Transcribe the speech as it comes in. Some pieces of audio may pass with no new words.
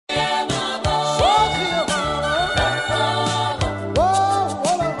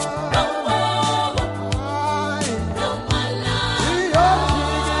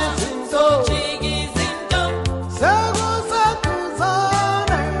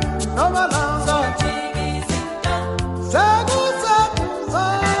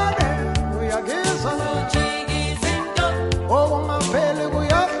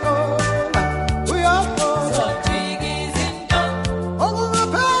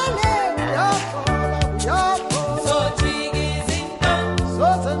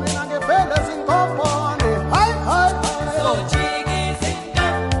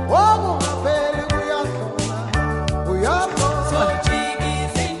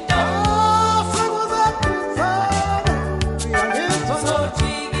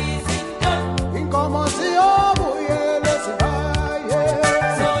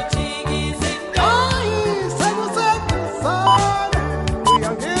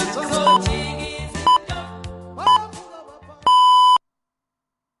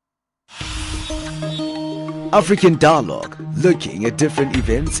African Dialogue, looking at different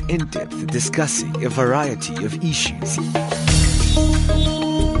events in depth, discussing a variety of issues.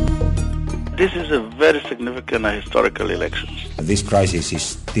 This is a very significant historical election. This crisis is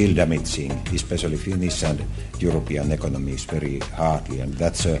still damaging, especially Finnish and European economies very hardly, and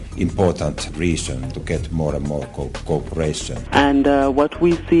that's an important reason to get more and more cooperation. And what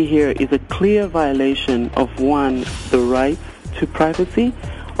we see here is a clear violation of, one, the rights to privacy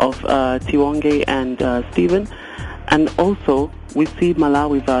of Tiwonge and Stephen, and also we see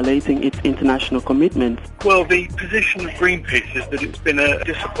Malawi violating its international commitments. Well, the position of Greenpeace is that it's been a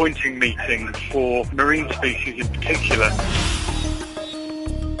disappointing meeting for marine species in particular.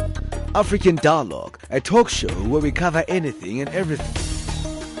 African Dialogue, a talk show where we cover anything and everything.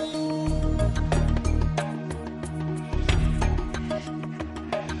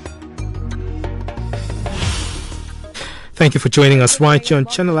 Thank you for joining us right here on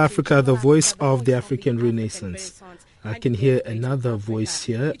Channel Africa, the voice of the African Renaissance. I can hear another voice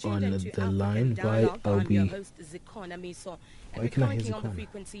here on the line. Why are we... Why can I hear Zikona? On the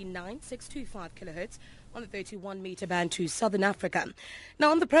frequency 9625 kilohertz on the 31 meter band to Southern Africa.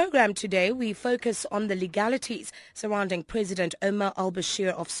 Now on the program today, we focus on the legalities surrounding President Omar al-Bashir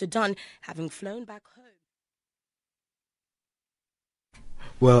of Sudan having flown back home.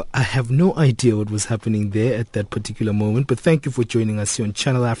 Well, I have no idea what was happening there at that particular moment, but thank you for joining us here on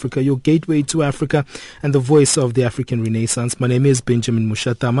Channel Africa, your gateway to Africa and the voice of the African Renaissance. My name is Benjamin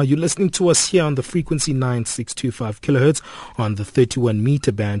Mushatama. You're listening to us here on the frequency 9625 kilohertz on the 31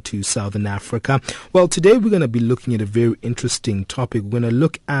 meter band to Southern Africa. Well, today we're going to be looking at a very interesting topic. We're going to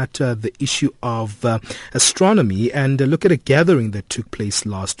look at the issue of astronomy and look at a gathering that took place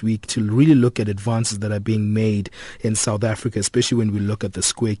last week to really look at advances that are being made in South Africa, especially when we look at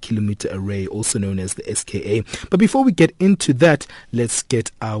the Square Kilometer Array, also known as the SKA. But before we get into that, let's get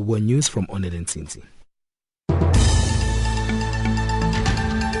our news from Onel Nsinzi.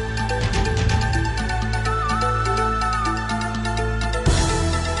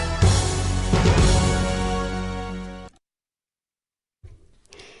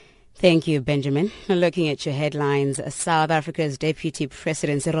 Thank you, Benjamin. Looking at your headlines, South Africa's Deputy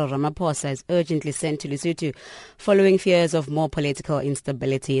President Cyril Ramaphosa is urgently sent to Lesotho following fears of more political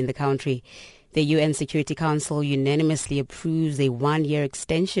instability in the country. The UN Security Council unanimously approves a one-year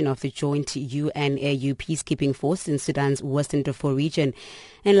extension of the joint UN-AU peacekeeping force in Sudan's Western Darfur region.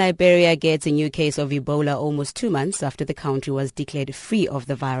 And Liberia gets a new case of Ebola almost 2 months after the country was declared free of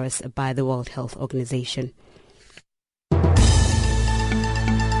the virus by the World Health Organization.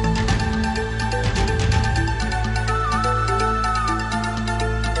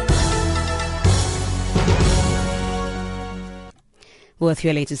 With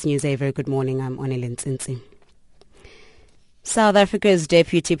your latest news, a very good morning. I'm Onel Nsinzi. South Africa's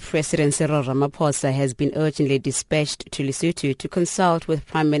Deputy President Cyril Ramaphosa has been urgently dispatched to Lesotho to consult with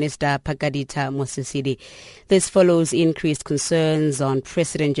Prime Minister Pakadita Mosisili. This follows increased concerns on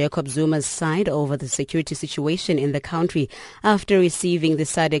President Jacob Zuma's side over the security situation in the country after receiving the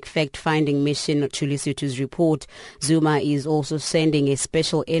SADC fact-finding mission to Lesotho's report. Zuma is also sending a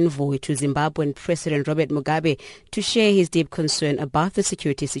special envoy to Zimbabwean President Robert Mugabe to share his deep concern about the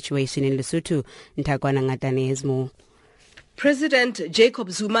security situation in Lesotho. Ntagwana Ngatane has more. President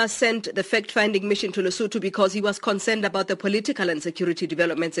Jacob Zuma sent the fact-finding mission to Lesotho because he was concerned about the political and security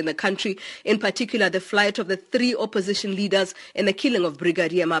developments in the country, in particular the flight of the 3 opposition leaders and the killing of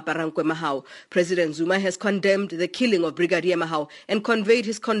Brigadier Maharankwe Mahao. President Zuma has condemned the killing of Brigadier Mahao and conveyed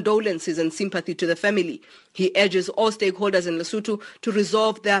his condolences and sympathy to the family. He urges all stakeholders in Lesotho to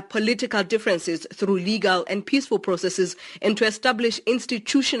resolve their political differences through legal and peaceful processes and to establish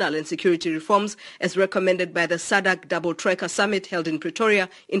institutional and security reforms as recommended by the SADC Double Tracker Summit held in Pretoria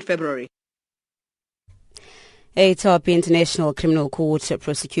in February. A top international criminal court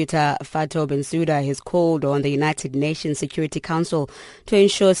prosecutor, Fatou Bensouda, has called on the United Nations Security Council to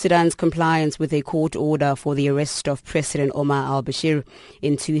ensure Sudan's compliance with a court order for the arrest of President Omar al-Bashir.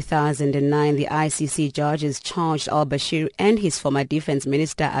 In 2009, the ICC judges charged al-Bashir and his former defense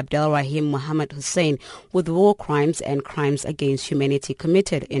minister, Abdelrahim Mohamed Hussein, with war crimes and crimes against humanity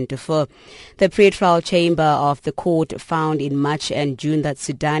committed in Darfur. The pre-trial chamber of the court found in March and June that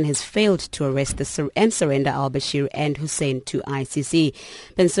Sudan has failed to arrest and surrender al-Bashir and Hussein to ICC.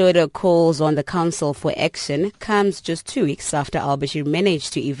 Bensouda calls on the council for action comes just 2 weeks after al-Bashir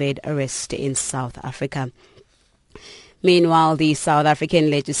managed to evade arrest in South Africa. Meanwhile, the South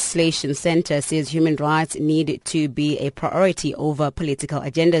African Legislation Centre says human rights need to be a priority over political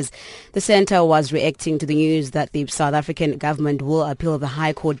agendas. The centre was reacting to the news that the South African government will appeal the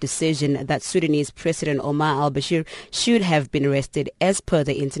High Court decision that Sudanese President Omar al-Bashir should have been arrested as per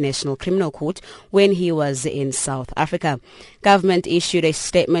the International Criminal Court when he was in South Africa. Government issued a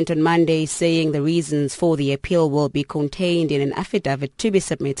statement on Monday saying the reasons for the appeal will be contained in an affidavit to be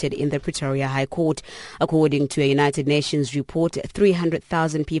submitted in the Pretoria High Court. According to a United Nations report,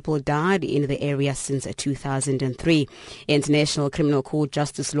 300,000 people died in the area since 2003. International Criminal Court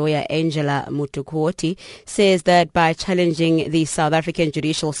Justice lawyer Angela Mutukoti says that by challenging the South African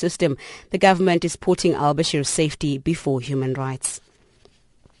judicial system, the government is putting al-Bashir's safety before human rights.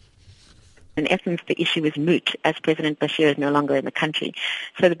 In essence, the issue is moot as President Bashir is no longer in the country.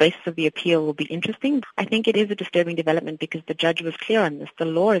 So the basis of the appeal will be interesting. I think it is a disturbing development because the judge was clear on this. The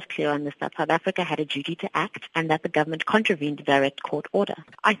law is clear on this, that South Africa had a duty to act and that the government contravened the direct court order.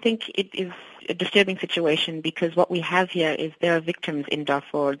 I think it is a disturbing situation because what we have here is there are victims in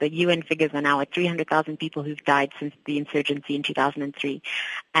Darfur. The UN figures are now at 300,000 people who've died since the insurgency in 2003.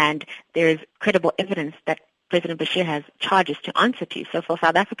 And there is credible evidence that President Bashir has charges to answer to. So for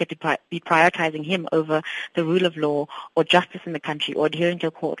South Africa to be prioritizing him over the rule of law or justice in the country or adhering to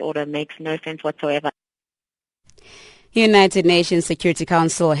a court order makes no sense whatsoever. United Nations Security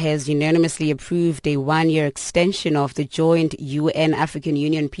Council has unanimously approved a one-year extension of the joint UN-African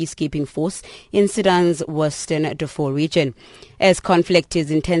Union peacekeeping force in Sudan's Western Darfur region. As conflict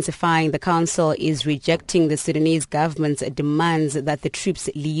is intensifying, the Council is rejecting the Sudanese government's demands that the troops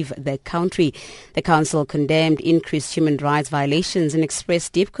leave the country. The Council condemned increased human rights violations and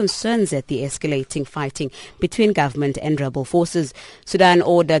expressed deep concerns at the escalating fighting between government and rebel forces. Sudan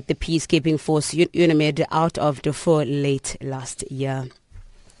ordered the peacekeeping force UNAMID out of Darfur late last year.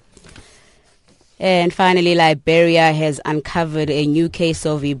 And finally, Liberia has uncovered a new case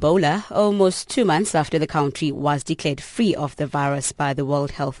of Ebola almost 2 months after the country was declared free of the virus by the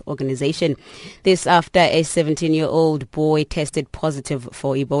World Health Organization. This after a 17-year-old boy tested positive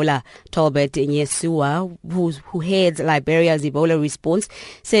for Ebola. Talbot Nyesua, who heads Liberia's Ebola response,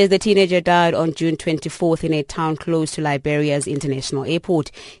 says the teenager died on June 24th in a town close to Liberia's international airport.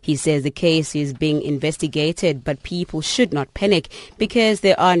 He says the case is being investigated, but people should not panic because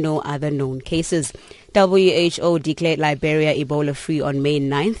there are no other known cases. WHO declared Liberia Ebola-free on May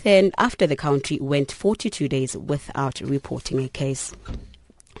 9th and after the country went 42 days without reporting a case.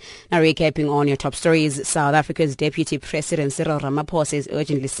 Now recapping on your top stories, South Africa's Deputy President Cyril Ramaphosa is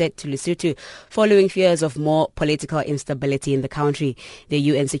urgently set to Lesotho following fears of more political instability in the country. The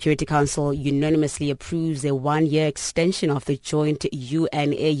UN Security Council unanimously approves a one-year extension of the joint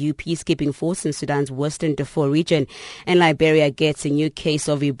UN-AU peacekeeping force in Sudan's Western Darfur region, and Liberia gets a new case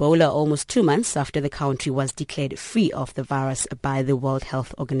of Ebola almost 2 months after the country was declared free of the virus by the World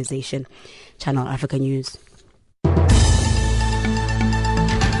Health Organization. Channel Africa News.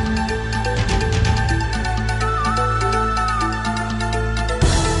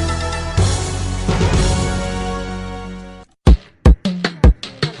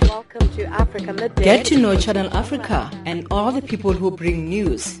 To Africa Midday. Get to know Channel Africa and all the people who bring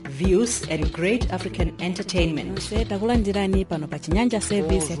news, views and great African entertainment.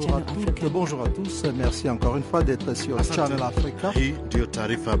 Bonjour à tous, merci encore une fois d'être sur Channel Africa. Hii ndio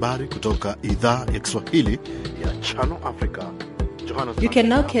taarifa habari kutoka idhaa ya Kiswahili ya Channel Africa. You can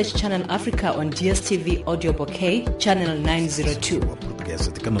now catch Channel Africa on DSTV Audio Bouquet, Channel 902.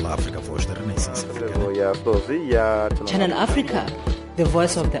 Channel Africa, the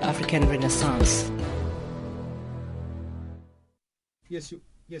voice of the African Renaissance. Yes,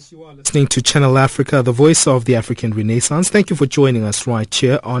 you are listening to Channel Africa, the voice of the African Renaissance. Thank you for joining us right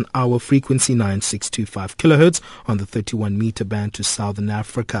here on our frequency 9625 kilohertz on the 31-meter band to Southern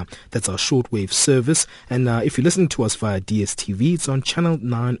Africa. That's our shortwave service. And if you're listening to us via DSTV, it's on channel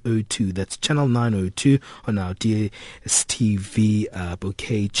 902. That's channel 902 on our DSTV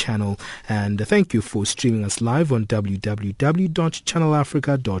Bouquet channel. And thank you for streaming us live on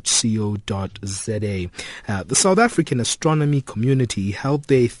www.channelafrica.co.za. The South African astronomy community held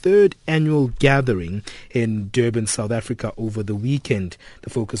their third annual gathering in Durban, South Africa over the weekend. The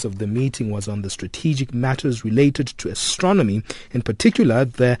focus of the meeting was on the strategic matters related to astronomy, in particular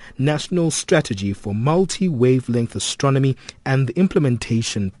the National Strategy for Multi-Wavelength Astronomy and the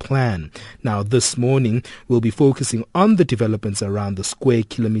Implementation Plan. Now, this morning we'll be focusing on the developments around the Square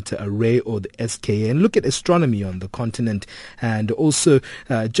Kilometre Array, or the SKA, and look at astronomy on the continent, and also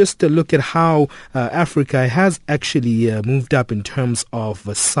just to look at how Africa has actually moved up in terms of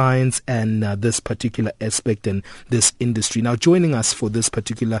science and this particular aspect and this industry. Now, joining us for this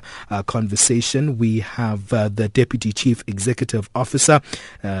particular conversation, we have the Deputy Chief Executive Officer,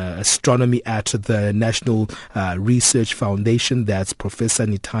 Astronomy at the National Research Foundation, that's Professor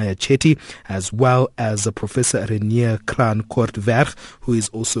Nithaya Chetty, as well as Professor Renier Kraan-Korteweg, who is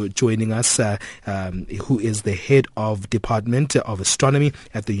also joining us, who is the head of Department of Astronomy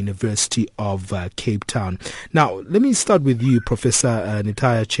at the University of Cape Town. Now, let me start with you, Professor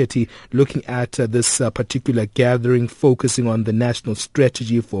Nithaya Chetty, looking at this particular gathering, focusing on the National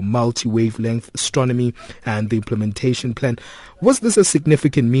Strategy for Multi-Wavelength Astronomy and the Implementation Plan. Was this a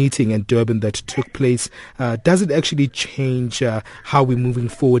significant meeting in Durban that took place? Does it actually change how we're moving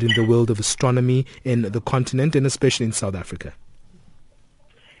forward in the world of astronomy in the continent and especially in South Africa?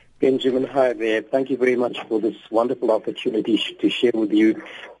 Benjamin, hi there. Thank you very much for this wonderful opportunity to share with you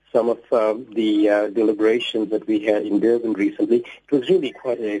some of the deliberations that we had in Durban recently. It was really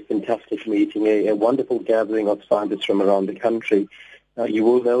quite a fantastic meeting, a wonderful gathering of scientists from around the country. You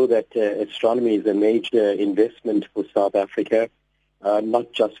will know that astronomy is a major investment for South Africa,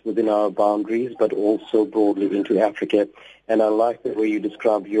 not just within our boundaries, but also broadly into Africa. And I like the way you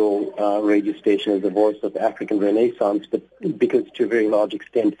describe your radio station as the voice of African Renaissance, but because to a very large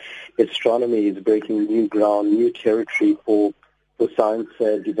extent, astronomy is breaking new ground, new territory for science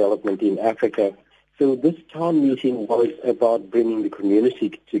development in Africa. So this town meeting was about bringing the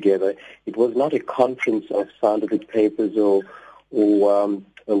community together. It was not a conference of scientific papers or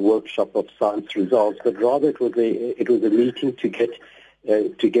a workshop of science results, but rather it was a meeting to get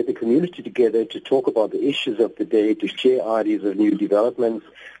the community together to talk about the issues of the day, to share ideas of new developments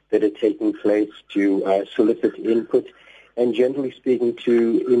that are taking place, to solicit input, and generally speaking,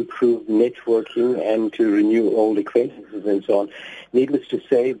 to improve networking and to renew old acquaintances and so on. Needless to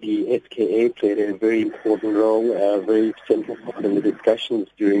say, the SKA played a very important role, a very central part in the discussions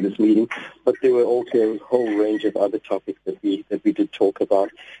during this meeting, but there were also a whole range of other topics that we did talk about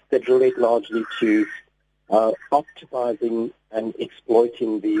that relate largely to optimizing and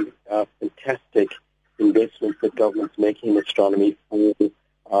exploiting the fantastic investments that government's making in astronomy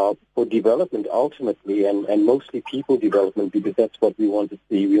for development ultimately, and mostly people development, because that's what we want to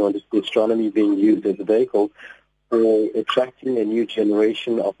see. We want to see astronomy being used as a vehicle for attracting a new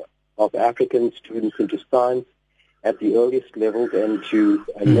generation of African students into science at the earliest levels, and to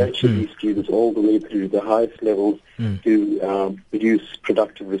nurture these students all the way through the highest levels to produce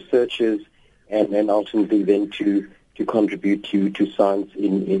productive researchers, and ultimately then to contribute to science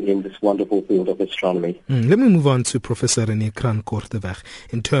in this wonderful field of astronomy. Let me move on to Professor Renier Kraan-Korteweg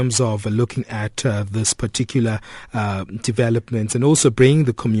in terms of looking at this particular development and also bringing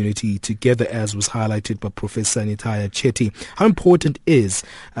the community together, as was highlighted by Professor Nithaya Chetty. How important is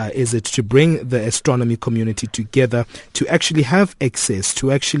it to bring the astronomy community together to actually have access,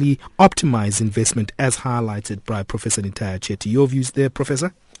 to actually optimize investment, as highlighted by Professor Nithaya Chetty? Your views there,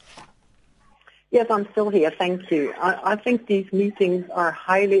 Professor? Yes, I'm still here. Thank you. I think these meetings are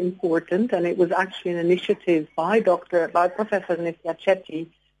highly important, and it was actually an initiative by Professor Nithaya Chetty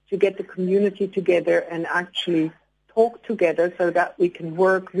to get the community together and actually talk together so that we can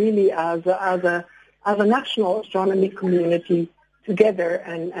work really as a national astronomy community together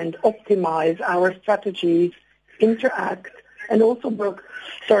and optimize our strategies, interact, and also work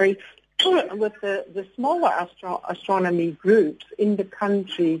with the smaller astronomy groups in the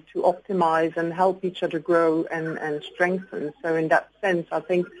country to optimize and help each other grow and strengthen. So in that sense, I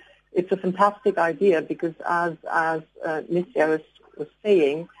think it's a fantastic idea, because as Nithya was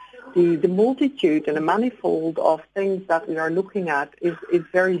saying, the multitude and the manifold of things that we are looking at is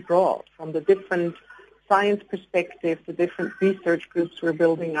very broad, from the different science perspective, the different research groups we're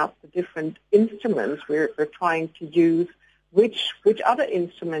building up, the different instruments we're trying to use. Which other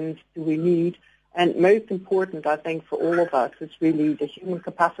instruments do we need? And most important, I think, for all of us is really the human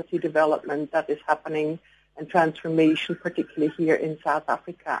capacity development that is happening and transformation, particularly here in South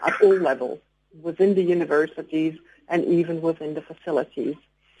Africa, at all levels, within the universities and even within the facilities.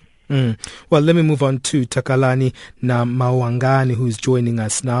 Well, let me move on to Takalani Mawangani, who is joining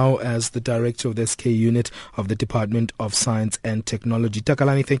us now as the Director of the SK Unit of the Department of Science and Technology.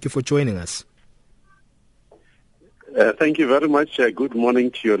 Takalani, thank you for joining us. Thank you very much. Good morning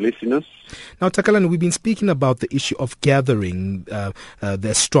to your listeners. Now, Takalani, we've been speaking about the issue of gathering the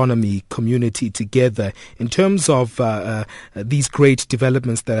astronomy community together in terms of these great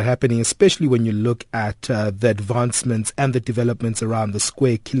developments that are happening, especially when you look at the advancements and the developments around the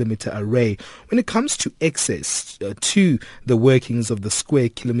square kilometer array. When it comes to access to the workings of the square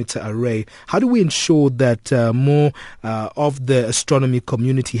kilometer array, how do we ensure that more of the astronomy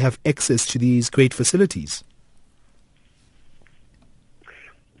community have access to these great facilities?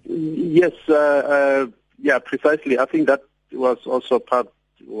 Yes, yeah, precisely. I think that was also part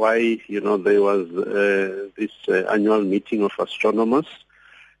why, there was this annual meeting of astronomers.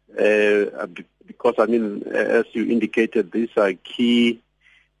 Because, as you indicated, these are key,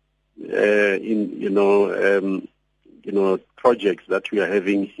 projects that we are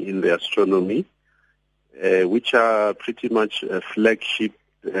having in the astronomy, which are pretty much flagship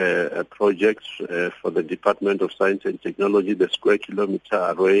projects for the Department of Science and Technology, the Square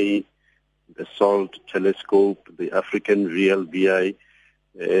Kilometre Array, the SALT telescope, the African VLBI,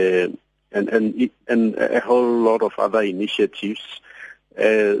 and a whole lot of other initiatives.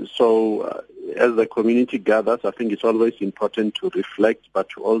 So as the community gathers, I think it's always important to reflect, but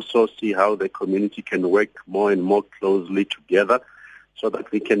to also see how the community can work more and more closely together so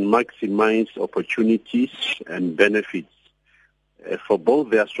that we can maximize opportunities and benefits for both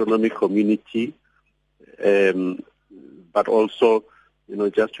the astronomy community, but also,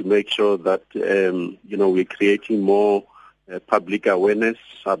 just to make sure that, we're creating more public awareness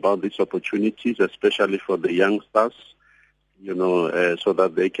about these opportunities, especially for the youngsters, so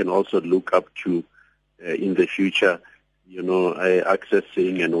that they can also look up to, in the future,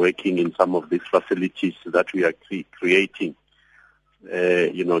 accessing and working in some of these facilities that we are creating,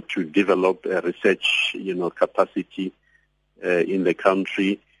 to develop a research, capacity in the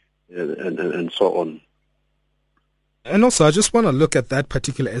country and so on. And also, I just want to look at that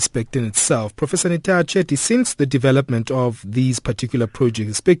particular aspect in itself. Professor Nitaya Chetty, since the development of these particular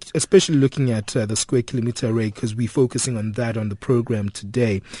projects, especially looking at the Square Kilometre Array, because we're focusing on that on the program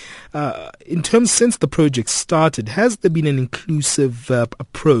today, since the project started, has there been an inclusive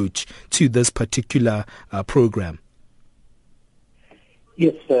approach to this particular program?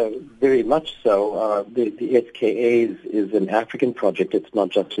 Yes, very much so. The SKA is an African project. It's not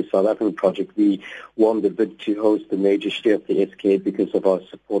just a South African project. We won the bid to host the major share of the SKA because of our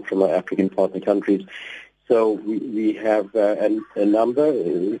support from our African partner countries. So we have a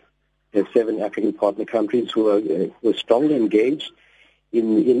number, 7 African partner countries who are strongly engaged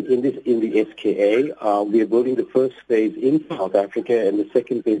in the SKA. We are building the first phase in South Africa, and the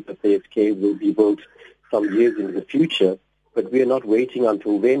second phase of the SKA will be built some years into the future. But we are not waiting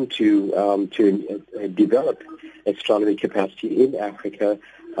until then to develop astronomy capacity in Africa.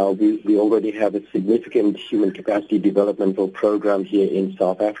 We already have a significant human capacity developmental program here in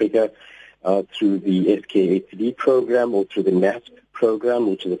South Africa through the SKA-APD program or through the NASP program,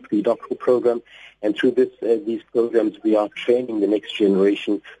 which is a pre-doctoral program. And through these programs, we are training the next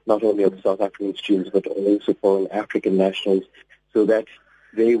generation, not only of South African students, but also foreign African nationals, so that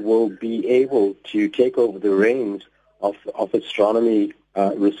they will be able to take over the reins of astronomy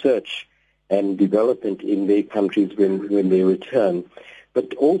research and development in their countries when they return.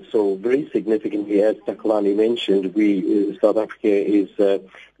 But also, very significantly, as Takalani mentioned, South Africa is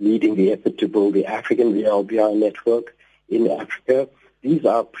leading the effort to build the African VLBI network in Africa. These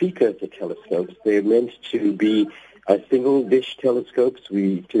are precursor telescopes. They're meant to be single-dish telescopes.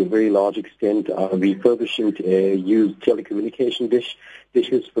 We, to a very large extent, are refurbishing used telecommunication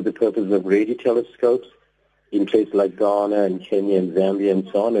dishes for the purpose of radio telescopes in places like Ghana and Kenya and Zambia and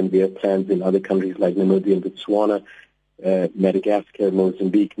so on, and we have plans in other countries like Namibia and Botswana, Madagascar,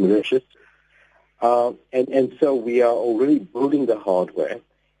 Mozambique, Mauritius. And so we are already building the hardware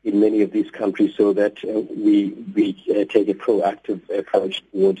in many of these countries so that we take a proactive approach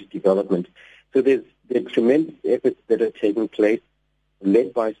towards development. So there's tremendous efforts that are taking place,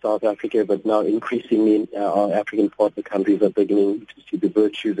 led by South Africa, but now increasingly our African partner countries are beginning to see the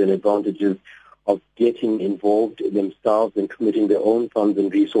virtues and advantages of getting involved themselves and committing their own funds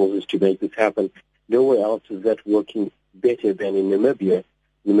and resources to make this happen. Nowhere else is that working better than in Namibia.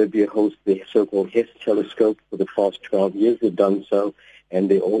 Namibia hosts the so-called HESS telescope for the past 12 years. They've done so, and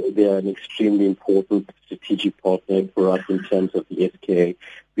they are an extremely important strategic partner for us in terms of the SKA.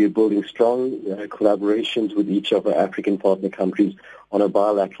 We are building strong collaborations with each of our African partner countries on a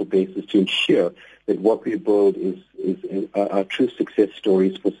bilateral basis to ensure that what we build are true success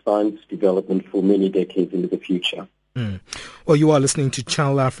stories for science development for many decades into the future. Well, you are listening to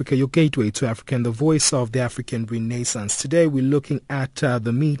Channel Africa, your gateway to Africa and the voice of the African Renaissance. Today we're looking at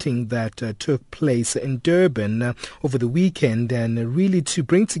the meeting that took place in Durban over the weekend, and really to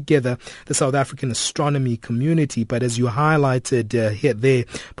bring together the South African astronomy community. But as you highlighted there,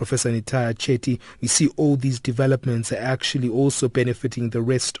 Professor Nitaya Chetty, we see all these developments are actually also benefiting the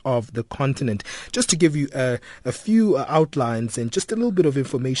rest of the continent. Just to give you a few outlines and just a little bit of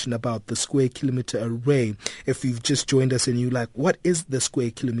information about the Square Kilometre Array, if we've just just joined us and you're like, what is the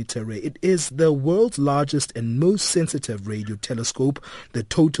Square Kilometer Array? It is the world's largest and most sensitive radio telescope. The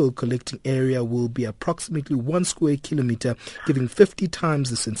total collecting area will be approximately 1 square kilometer, giving 50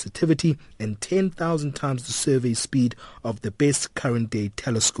 times the sensitivity and 10,000 times the survey speed of the best current day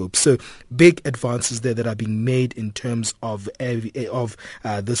telescopes. So big advances there that are being made in terms of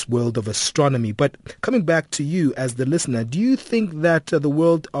this world of astronomy. But coming back to you as the listener, do you think that the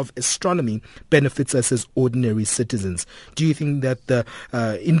world of astronomy benefits us as ordinary citizens? Do you think that the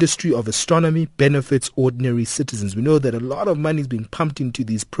industry of astronomy benefits ordinary citizens? We know that a lot of money is being pumped into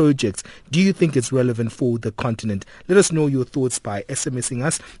these projects. Do you think it's relevant for the continent? Let us know your thoughts by SMSing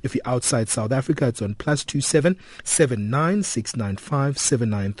us. If you're outside South Africa, it's on +27 79 695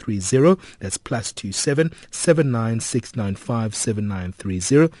 7930. That's +27 79 695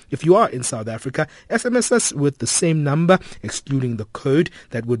 7930. If you are in South Africa, SMS us with the same number, excluding the code.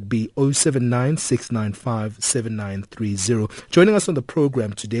 That would be 079 695 7930. Joining us on the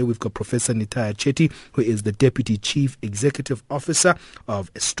program today, we've got Professor Nithaya Chetty, who is the Deputy Chief Executive Officer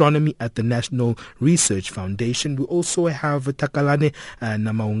of Astronomy at the National Research Foundation. We also have Takalane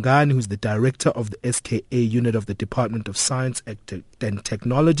Namaungani, who's the Director of the SKA Unit of the Department of Science and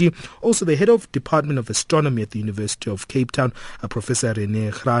Technology. Also the Head of Department of Astronomy at the University of Cape Town, Professor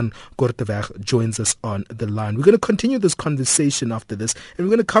René Graan Korteweg, joins us on the line. We're going to continue this conversation after this, and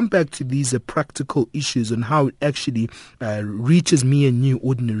we're going to come back to these practical issues on how it actually reaches me and you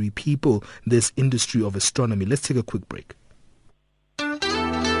ordinary people, this industry of astronomy. Let's take a quick break.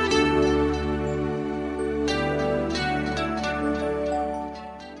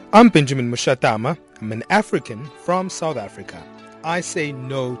 I'm Benjamin Mushatama. I'm an African from South Africa. I say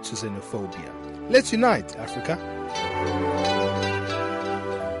no to xenophobia. Let's unite, Africa.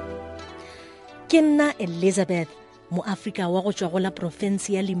 Ke nna Elizabeth, Mo-Afrika wa go tswa go la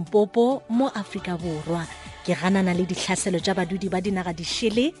province ya Limpopo, mo Afrika Borwa. Ke ganana le ditlhaselo tša badudi ba dinaga di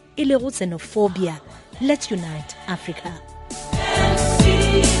šele e le go xenophobia. Let's unite, Africa.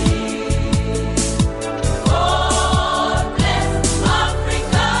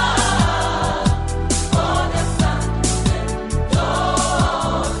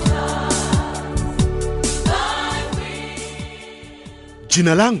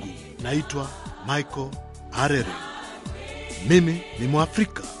 Jina langu naitwa Michael Harere. Mimi ni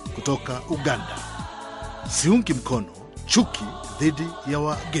Mwafrika kutoka Uganda. Siungi mkono chuki dhidi ya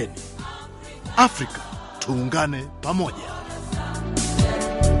wageni. Afrika, tuungane pamoja.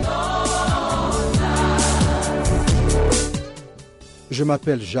 Je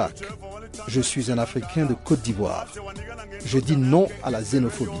m'appelle Jacques. Je suis un Africain de Côte d'Ivoire. Je dis non à la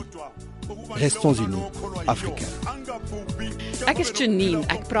xénophobie. Restons unis, Africains. Ek is Janine,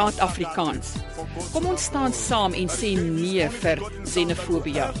 ek praat Afrikaans. Kom ons staan saam en sê nee vir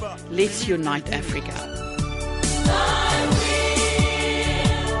xenofobie. Let's unite Africa.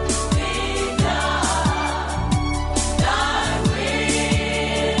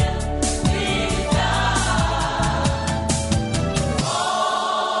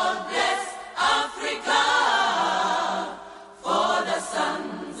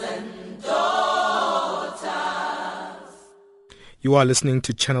 You are listening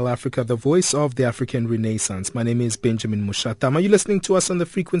to Channel Africa, the voice of the African Renaissance. My name is Benjamin Mushatama. Are you listening to us on the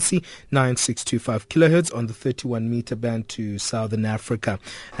frequency 9625 kilohertz on the 31 meter band to Southern Africa?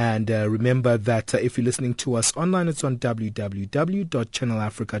 And remember that if you're listening to us online, it's on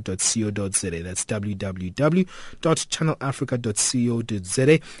www.channelafrica.co.za. That's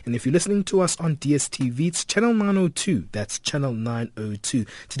www.channelafrica.co.za. And if you're listening to us on DSTV, it's channel 902. That's channel 902.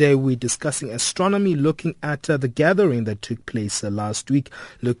 Today we're discussing astronomy, looking at the gathering that took place last week,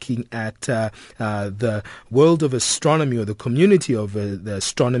 looking at the world of astronomy, or the community of the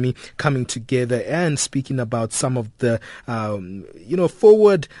astronomy coming together and speaking about some of the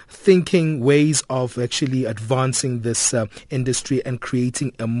forward-thinking ways of actually advancing this industry and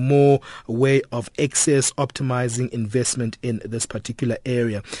creating a more way of excess optimizing investment in this particular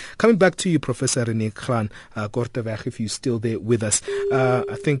area. Coming back to you, Professor René Graan Korteweg, if you're still there with us.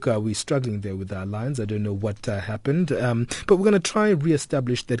 I think we're struggling there with our lines. I don't know what happened, but we're going to try and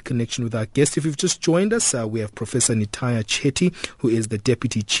re-establish that connection with our guest. If you've just joined us, we have Professor Nithaya Chetty, who is the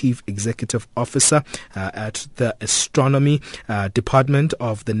Deputy Chief Executive Officer at the Astronomy Department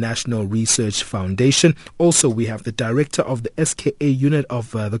of the National Research Foundation. Also, we have the Director of the SKA Unit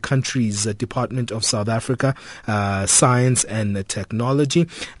of the country's Department of South Africa, Science and Technology.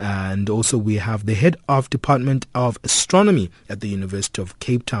 And also we have the Head of Department of Astronomy at the University of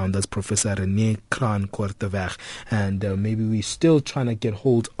Cape Town. That's Professor René Graan Korteweg. And maybe we still trying to get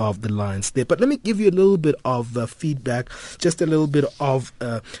hold of the lines there. But let me give you a little bit of feedback, just a little bit of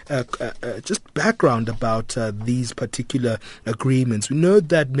just background about these particular agreements. We know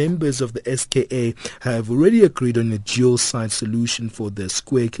that members of the SKA have already agreed on a geoscience solution for the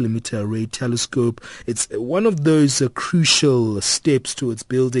Square Kilometre Array telescope. It's one of those crucial steps towards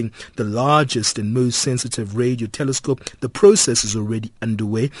building the largest and most sensitive radio telescope. The process is already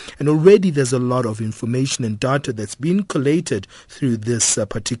underway, and already there's a lot of information and data that's been collated through this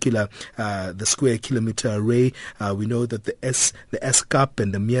particular the Square Kilometre Array. We know that the SCAP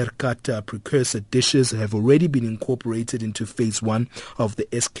and the Meerkat precursor dishes have already been incorporated into phase 1 of the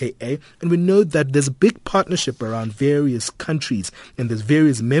SKA, and we know that there's a big partnership around various countries, and there's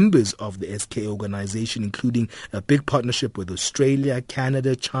various members of the SKA organization, including a big partnership with Australia,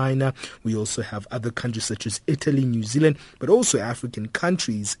 Canada, China. We also have other countries such as Italy, New Zealand, but also African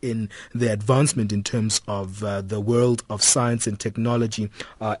countries in their advancement in terms of the world of science and technology,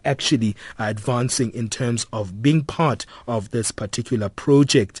 actually advancing in terms of being part of this particular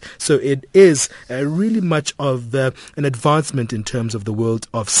project. So it is really much of an advancement in terms of the world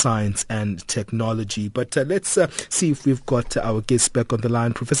of science and technology. But let's see if we've got our guests back on the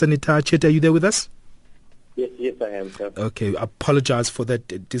line. Professor Nita Chete, are you there with us? Yes, I am, sir. Okay, I apologize for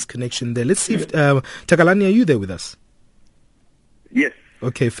that disconnection there. Let's see if Takalani, are you there with us? Yes.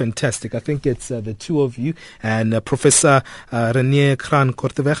 Okay, fantastic. I think it's the two of you. And Professor Renier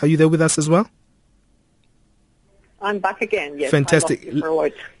Kraan-Korteweg, are you there with us as well? I'm back again, yes. Fantastic.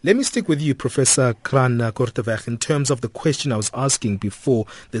 Let me stick with you, Professor Kraan-Korteweg, in terms of the question I was asking before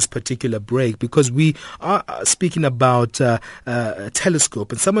this particular break, because we are speaking about a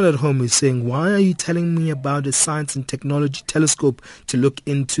telescope, and someone at home is saying, why are you telling me about a science and technology telescope to look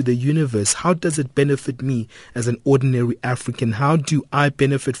into the universe? How does it benefit me as an ordinary African? How do I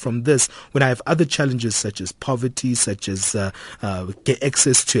benefit from this when I have other challenges such as poverty, such as get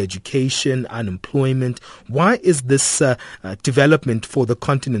access to education, unemployment? Why is this development for the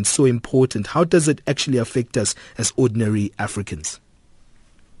continent so important? How does it actually affect us as ordinary Africans?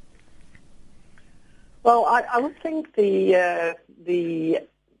 Well, I would think the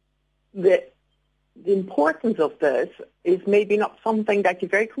importance of this is maybe not something that you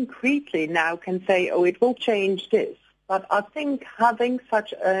very concretely now can say, oh, it will change this. But I think having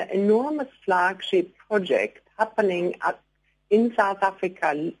such an enormous flagship project happening in South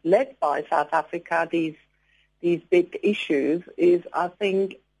Africa, led by South Africa, these big issues is, I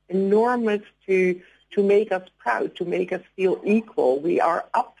think, enormous to make us proud, to make us feel equal. We are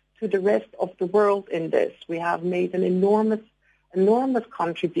up to the rest of the world in this. We have made an enormous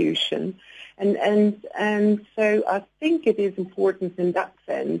contribution. And so I think it is important in that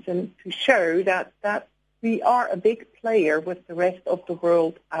sense, and to show that we are a big player with the rest of the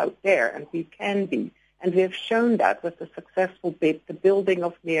world out there, and we can be. And we have shown that with the successful bid, the building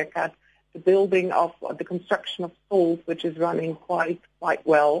of Meerkat, the building of the construction of SOLT, which is running quite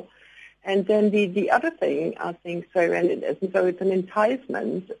well. And then the other thing, I think, so it's an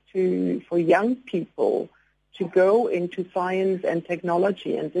enticement for young people to go into science and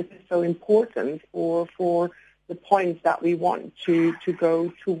technology, and this is so important for the points that we want to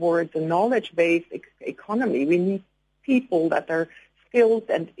go towards a knowledge-based economy. We need people that are skilled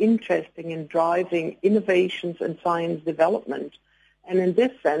and interested in driving innovations and science development. And in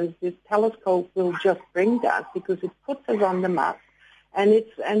this sense, this telescope will just bring that, because it puts us on the map. And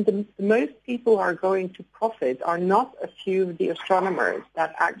the most people who are going to profit are not a few of the astronomers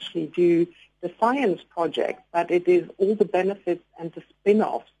that actually do the science project, but it is all the benefits and the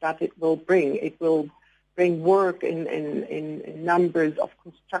spin-offs that it will bring. It will bring work in numbers of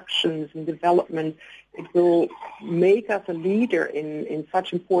constructions and development. It will make us a leader in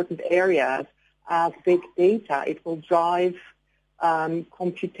such important areas as big data. It will drive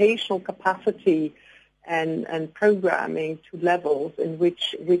computational capacity and programming to levels in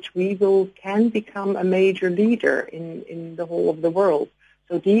which we can become a major leader in the whole of the world.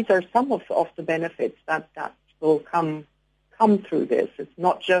 So these are some of the benefits that will come through this. It's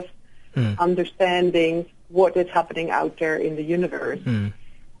not just understanding what is happening out there in the universe.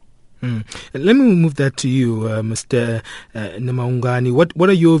 Let me move that to you, Mr. Nemaungani. What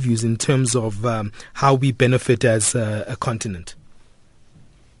are your views in terms of how we benefit as a continent?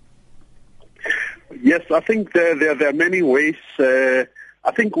 Yes, I think there are many ways. I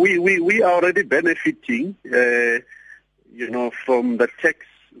think we are already benefiting, from the tax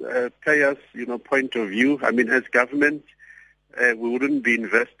payers, point of view. I mean, as government, we wouldn't be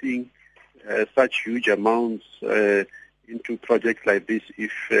investing such huge amounts into projects like this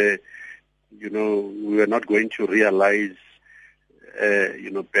if, we were not going to realize,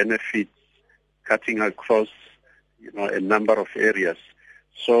 benefits cutting across, a number of areas.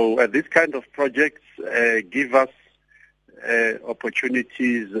 So these kind of projects give us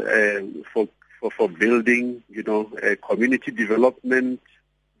opportunities for building, community development,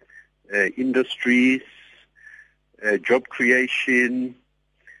 industries, job creation,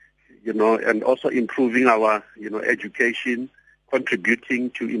 and also improving our, education,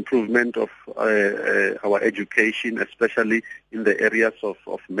 contributing to improvement of our education, especially in the areas of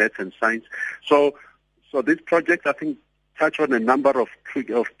math and science. So these projects, I think, touch on a number of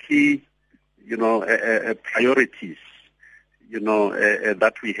key, priorities,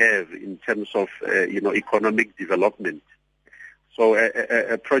 that we have in terms of, economic development. So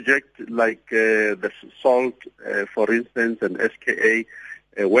a project like the SALT, for instance, and SKA,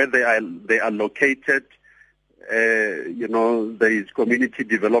 where they are located, there is community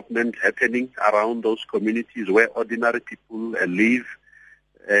development happening around those communities where ordinary people live,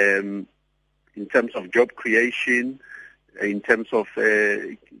 in terms of job creation, in terms of,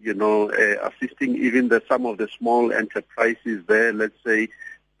 assisting even some of the small enterprises there, let's say,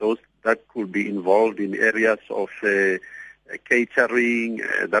 those that could be involved in areas of catering,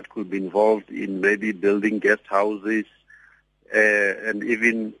 that could be involved in maybe building guest houses, and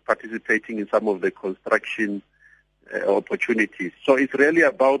even participating in some of the construction opportunities. So it's really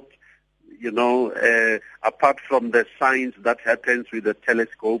about, apart from the science that happens with the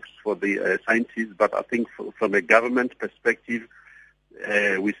telescopes for the scientists, but I think from a government perspective,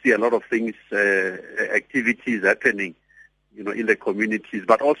 we see a lot of things, activities happening, in the communities,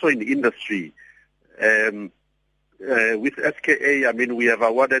 but also in the industry. With SKA, I mean, we have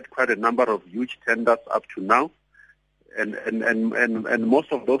awarded quite a number of huge tenders up to now, and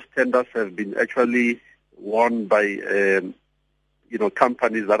most of those tenders have been actually won by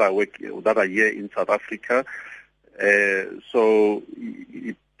companies that are here in South Africa. So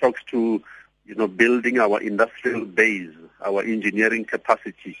it talks to building our industrial base, our engineering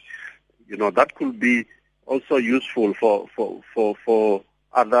capacity. That could be also useful for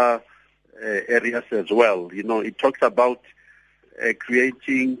other areas as well. It talks about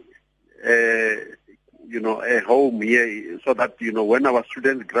creating a home here, so that when our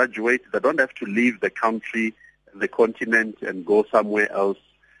students graduate, they don't have to leave the country, the continent, and go somewhere else,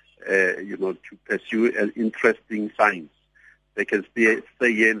 to pursue an interesting science. They can stay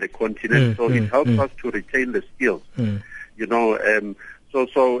here in the continent, so it helps us to retain the skills. And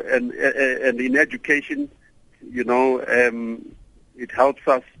in education, it helps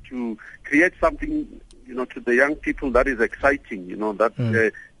us to create something, to the young people that is exciting,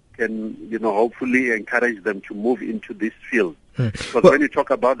 that can, hopefully encourage them to move into this field. Because when you talk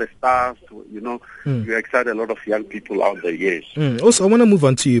about the stars, you excite a lot of young people out there, yes. Also, I want to move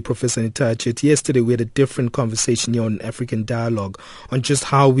on to you, Professor Nita Chetty. Yesterday, we had a different conversation here on African Dialogue on just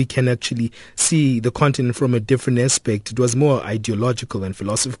how we can actually see the continent from a different aspect. It was more ideological and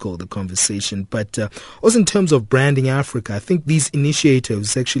philosophical, the conversation. But also in terms of branding Africa, I think these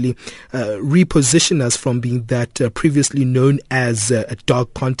initiatives actually reposition us from being that previously known as a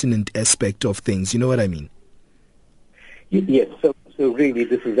dark continent aspect of things. You know what I mean? Yes, so really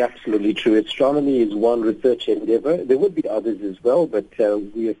this is absolutely true. Astronomy is one research endeavor. There would be others as well, but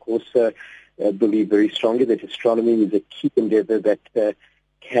we of course believe very strongly that astronomy is a key endeavor that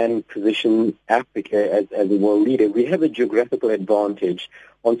can position Africa as a world leader. We have a geographical advantage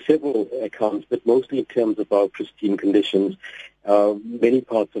on several accounts, but mostly in terms of our pristine conditions. Many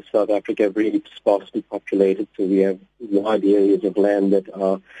parts of South Africa are very sparsely populated, so we have wide areas of land that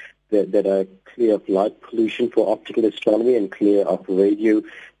are clear of light pollution for optical astronomy and clear of radio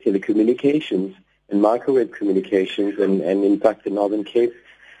telecommunications and microwave communications. And in fact, the Northern Cape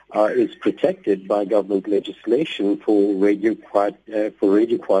is protected by government legislation for radio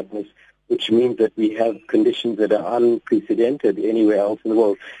quietness, which means that we have conditions that are unprecedented anywhere else in the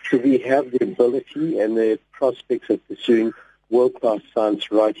world. So we have the ability and the prospects of pursuing world-class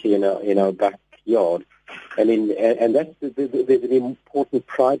science right here in our backyard. And that's there's an important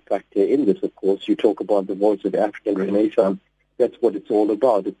pride factor in this, of course. You talk about the voice of African Renaissance. That's what it's all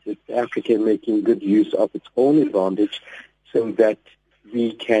about. It's Africa making good use of its own advantage so that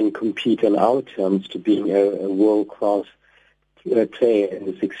we can compete on our terms to being a world-class player in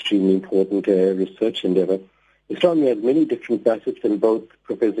this extremely important research endeavor. Astronomy has many different facets, and both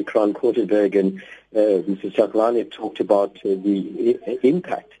Professor Kraan-Kortenberg and Mr. Saklani have talked about the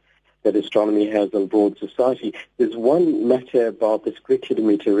impact that astronomy has on broad society. There's one matter about this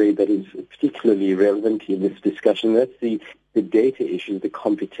curriculum array that is particularly relevant in this discussion. That's the data issues, the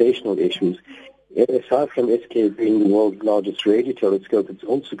computational issues. Aside from SK being the world's largest radio telescope, it's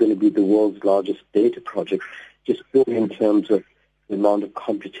also going to be the world's largest data project, just in terms of the amount of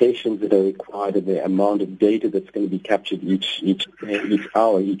computations that are required, and the amount of data that's going to be captured each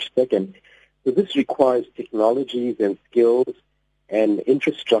hour, each second. So this requires technologies and skills and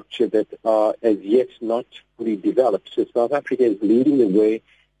infrastructure that are as yet not fully developed. So South Africa is leading the way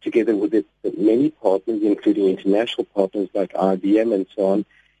together with its many partners, including international partners like IBM and so on,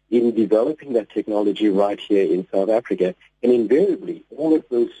 in developing that technology right here in South Africa. And invariably, all of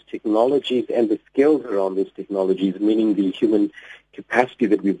those technologies and the skills around those technologies, meaning the human capacity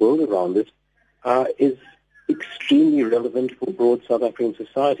that we build around this, is extremely relevant for broad South African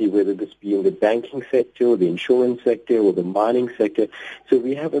society, whether this be in the banking sector or the insurance sector or the mining sector. So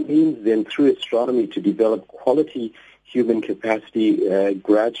we have a means then through astronomy to develop quality human capacity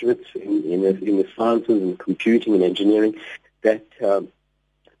graduates in the sciences and computing and engineering that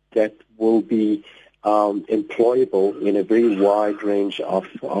will be employable in a very wide range of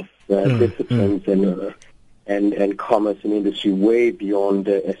disciplines and commerce and industry, way beyond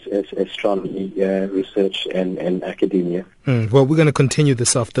astronomy research and academia. Well, we're going to continue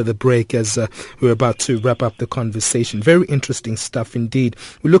this after the break as we're about to wrap up the conversation. Very interesting stuff indeed.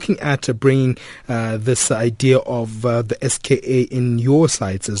 We're looking at bringing this idea of the SKA in your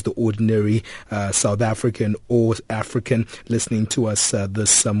sights as the ordinary South African or African listening to us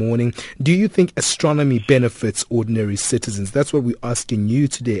this morning. Do you think astronomy benefits ordinary citizens? That's what we're asking you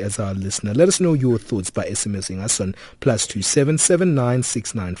today as our listener. Let us know your thoughts by SMSing us on +27 79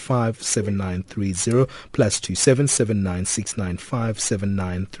 695 7930 +27 79 695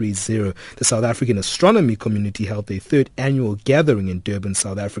 7930. The South African Astronomy Community held a third annual gathering in Durban,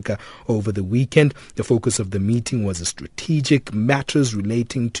 South Africa over the weekend. The focus of the meeting was strategic matters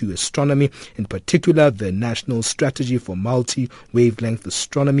relating to astronomy, in particular the national strategy for multi-wavelength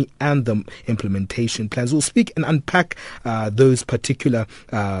astronomy and the implementation plans. We'll speak and unpack those particular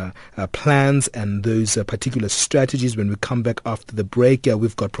plans and those particular strategies when we come back after the break.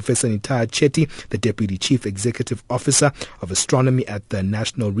 We've got Professor Nitaya Chetty, the Deputy Chief Executive Officer of Astronomy at the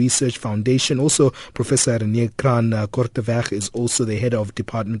National Research Foundation. Also, Professor Rene Kraan-Korteweg is also the Head of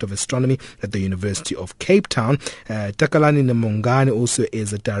Department of Astronomy at the University of Cape Town. Takalani Namongane also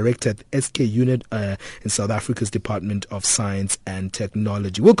is a Director at the SK Unit in South Africa's Department of Science and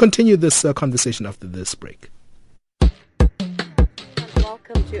Technology. We'll continue this conversation after this break.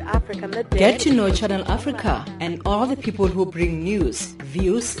 To Africa Midday. Get to know Channel Africa and all the people who bring news,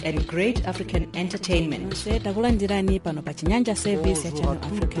 views and great African entertainment.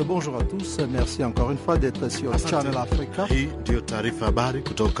 Bonjour à tous, merci encore une fois d'être sur Channel Africa. Hii ndio taarifa habari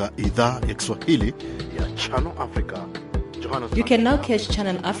kutoka idhaa ya Kiswahili ya Channel Africa. You can now catch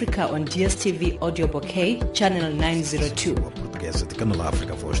Channel Africa on DSTV Audio Bouquet, Channel 902.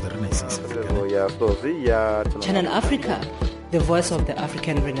 Channel Africa, the voice of the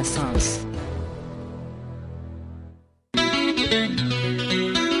African Renaissance.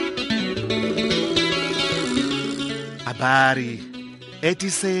 Habari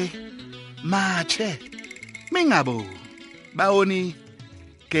etise mache mingabo baoni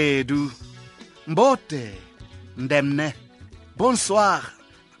kedu mbote ndemne. Bonsoir.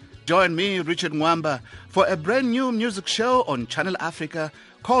 Join me, Richard Mwamba, for a brand new music show on Channel Africa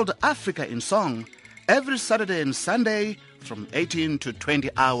called Africa in Song, every Saturday and Sunday from 18 to 20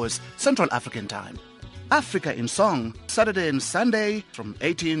 hours Central African Time. Africa in Song, Saturday and Sunday from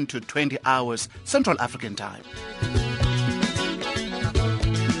 18 to 20 hours Central African Time.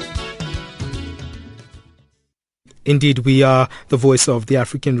 Indeed, we are the voice of the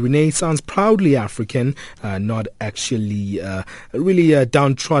African Renaissance, proudly African, not actually really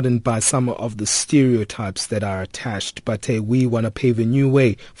downtrodden by some of the stereotypes that are attached, but we want to pave a new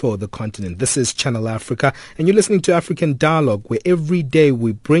way for the continent. This is Channel Africa, and you're listening to African Dialogue, where every day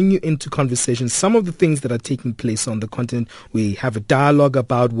we bring you into conversation some of the things that are taking place on the continent. We have a dialogue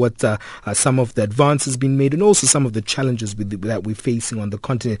about what some of the advances being made and also some of the challenges that we're facing on the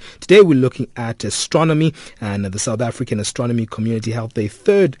continent. Today we're looking at astronomy, and the South African Astronomy Community held their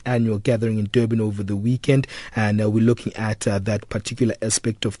third annual gathering in Durban over the weekend, and we're looking at that particular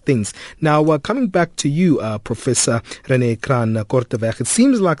aspect of things. Now, coming back to you, Professor Rene Kraan-Korteweg, it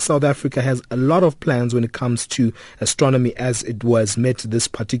seems like South Africa has a lot of plans when it comes to astronomy. As it was met this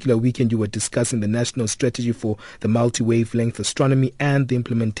particular weekend, you were discussing the national strategy for the multi-wavelength astronomy and the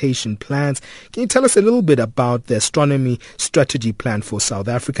implementation plans. Can you tell us a little bit about the astronomy strategy plan for South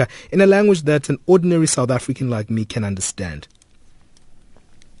Africa in a language that an ordinary South African like me can understand?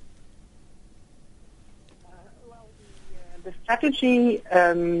 The strategy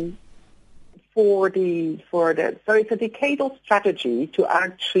so it's a decadal strategy to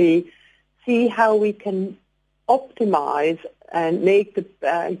actually see how we can optimize and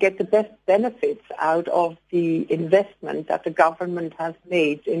get the best benefits out of the investment that the government has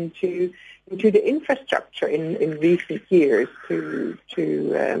made into the infrastructure in recent years to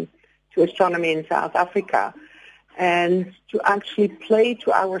astronomy in South Africa, and to actually play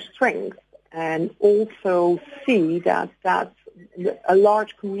to our strengths and also see that a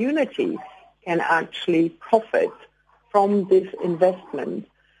large community can actually profit from this investment.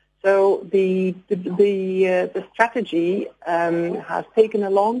 So the strategy has taken a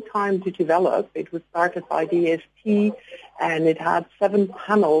long time to develop. It was started by DST, and it had 7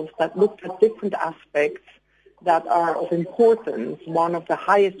 panels that looked at different aspects that are of importance. One of the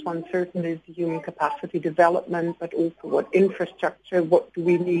highest ones certainly is the human capacity development, but also what infrastructure, what do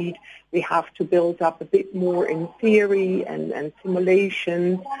we need? We have to build up a bit more in theory and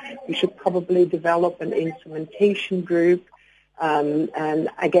simulations. We should probably develop an instrumentation group. And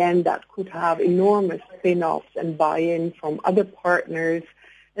again, that could have enormous spin-offs and buy-in from other partners.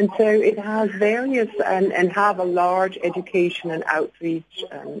 And so it has various and have a large education and outreach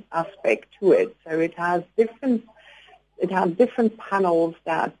aspect to it. So it has different panels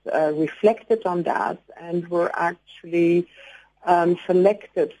that reflected on that and were actually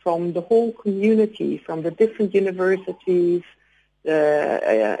selected from the whole community, from the different universities,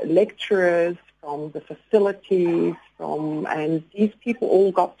 the lecturers, from the facilities, and these people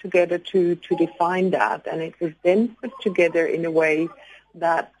all got together to define that, and it was then put together in a way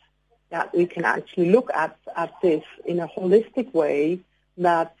that we can actually look at this in a holistic way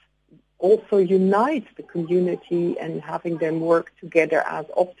that also unites the community and having them work together as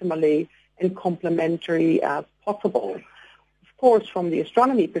optimally and complementary as possible. Of course, from the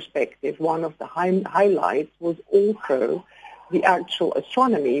astronomy perspective, one of the highlights was also the actual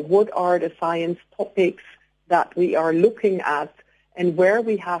astronomy. What are the science topics that we are looking at, and where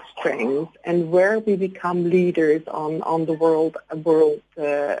we have strengths, and where we become leaders on the world at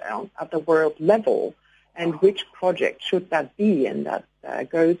the world level, and which project should that be? And that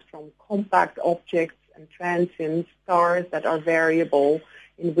goes from compact objects and transient stars that are variable,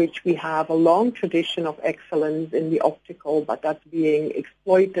 in which we have a long tradition of excellence in the optical, but that's being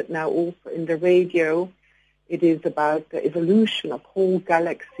exploited now also in the radio. It is about the evolution of whole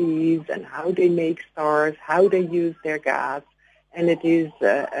galaxies and how they make stars, how they use their gas, and it is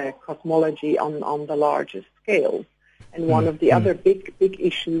a cosmology on the largest scale. And one of the other big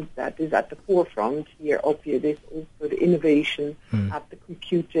issues that is at the forefront here, obviously, is also the innovation on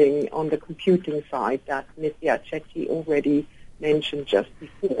the computing side that Nithya Chetty already mentioned just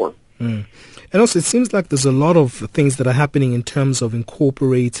before. And also, it seems like there's a lot of things that are happening in terms of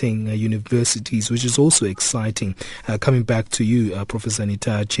incorporating universities, which is also exciting. Coming back to you, Professor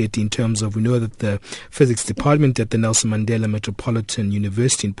Anita Chetty, in terms of, we know that the physics department at the Nelson Mandela Metropolitan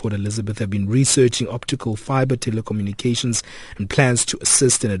University in Port Elizabeth have been researching optical fiber telecommunications and plans to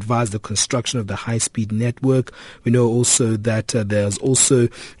assist and advise the construction of the high-speed network. We know also that there's also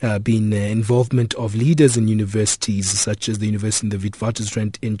been involvement of leaders in universities, such as the University in the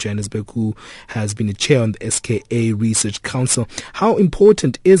Witwatersrand in Johannesburg, who has been a chair on the SKA Research Council. How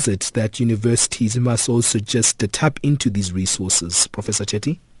important is it that universities must also just tap into these resources, Professor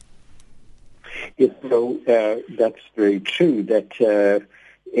Chetty? Yes, so that's very true that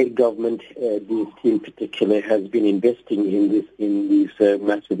government, DST in particular, has been investing in these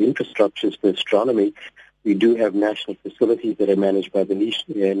massive infrastructures for astronomy. We do have national facilities that are managed by the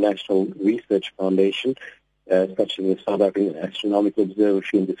National Research Foundation, such as the South African Astronomical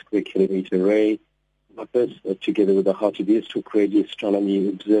Observatory and the Square Kilometre Array, together with the Hartbeespoort Radio Astronomy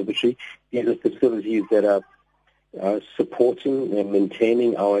Observatory. These are facilities that are supporting and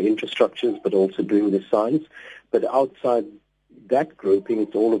maintaining our infrastructures, but also doing the science. But outside that grouping,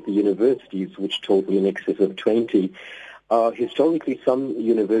 it's all of the universities, which total in excess of 20. Historically, some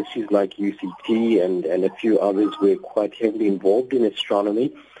universities like UCT and a few others were quite heavily involved in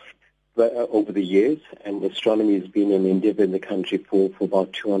astronomy over the years, and astronomy has been an endeavor in the country for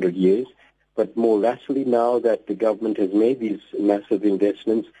about 200 years. But more latterly, now that the government has made these massive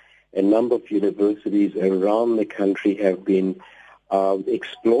investments, a number of universities around the country have been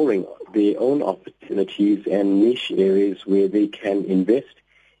exploring their own opportunities and niche areas where they can invest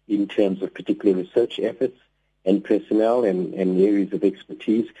in terms of particular research efforts and personnel and areas of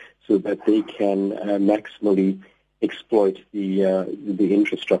expertise, so that they can maximally exploit the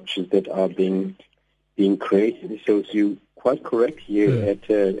infrastructures that are being created. So, as you quite correct, here at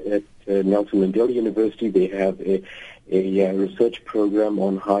Nelson Mandela University, they have a research program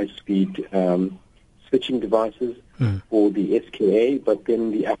on high-speed switching devices for the SKA, but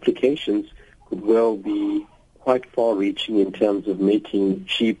then the applications could well be quite far-reaching in terms of making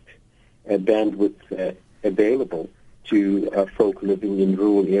cheap bandwidth available to folk living in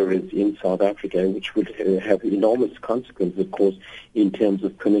rural areas in South Africa, which would have enormous consequences, of course, in terms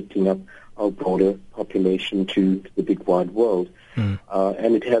of connecting up our broader population to the big wide world.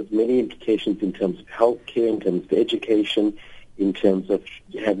 And it has many implications in terms of healthcare, in terms of education, in terms of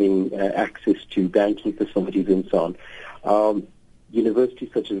having access to banking facilities and so on. Universities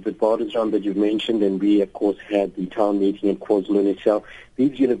such as Witwatersrand that you've mentioned, and we, of course, had the town meeting in KwaZulu-Natal.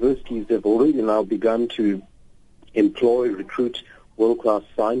 These universities have already now begun to recruit world-class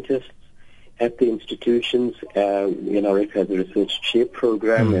scientists at the institutions. NRF has a research chair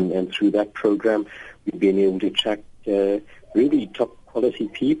program, and through that program, we've been able to attract really top-quality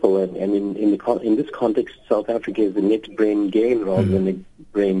people. And in this context, South Africa is a net brain gain rather than a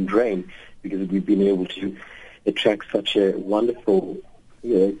brain drain, because we've been able to attract such a wonderful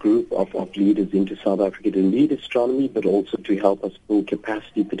group of leaders into South Africa to lead astronomy, but also to help us build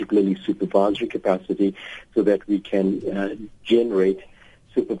capacity, particularly supervisory capacity, so that we can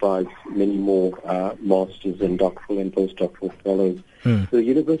supervise many more masters and doctoral and postdoctoral fellows. So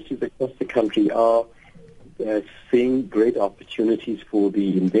universities across the country are seeing great opportunities for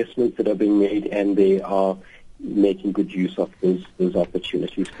the investments that are being made, and they are making good use of those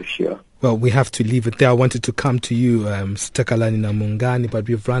opportunities for sure. Well, we have to leave it there. I wanted to come to you, Takalani Namongani, but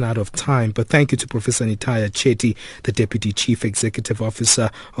we've run out of time. But thank you to Professor Nitaya Chetty, the Deputy Chief Executive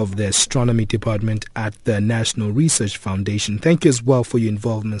Officer of the Astronomy Department at the National Research Foundation. Thank you as well for your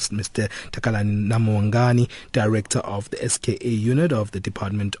involvement, Mr. Takalani Namongani, Director of the SKA Unit of the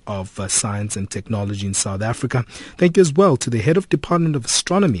Department of Science and Technology in South Africa. Thank you as well to the Head of Department of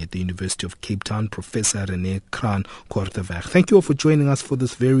Astronomy at the University of Cape Town, Professor René Kraan-Korteweg. Thank you all for joining us for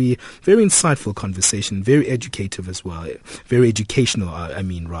this very insightful conversation, very educative as well, very educational,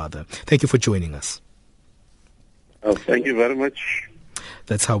 rather. Thank you for joining us. Oh, thank you very much.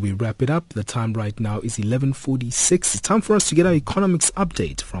 That's how we wrap it up. The time right now is 11:46. It's time for us to get our economics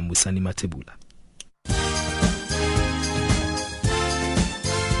update from Wisani Matebula.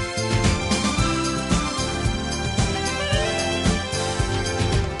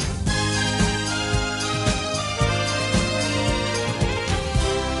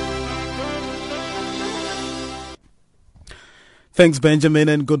 Thanks, Benjamin,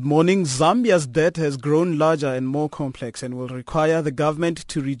 and good morning. Zambia's debt has grown larger and more complex and will require the government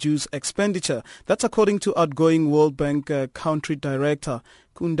to reduce expenditure. That's according to outgoing World Bank Country Director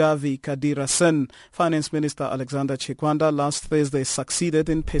Kundavi Kadirasen. Finance Minister Alexander Chikwanda last Thursday succeeded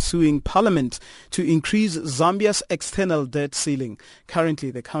in pursuing Parliament to increase Zambia's external debt ceiling.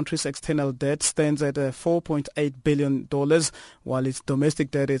 Currently, the country's external debt stands at $4.8 billion, while its domestic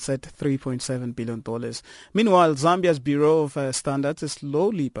debt is at $3.7 billion. Meanwhile, Zambia's Bureau of Standards is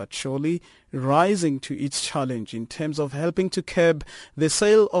slowly but surely rising to its challenge in terms of helping to curb the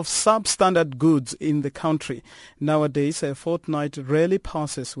sale of substandard goods in the country. Nowadays, a fortnight rarely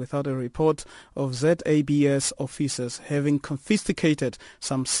passes without a report of ZABS officers having confiscated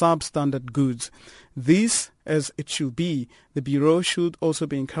some substandard goods. This, as it should be, the Bureau should also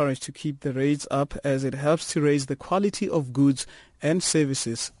be encouraged to keep the rates up, as it helps to raise the quality of goods and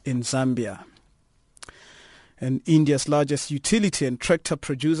services in Zambia. And India's largest utility and tractor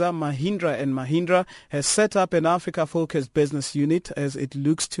producer, Mahindra & Mahindra, has set up an Africa-focused business unit as it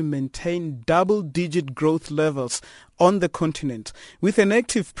looks to maintain double-digit growth levels on the continent. With an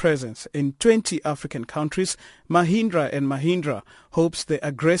active presence in 20 African countries, Mahindra & Mahindra hopes the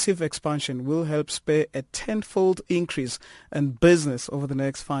aggressive expansion will help spur a tenfold increase in business over the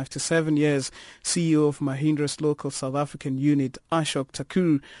next 5 to 7 years. CEO of Mahindra's local South African unit, Ashok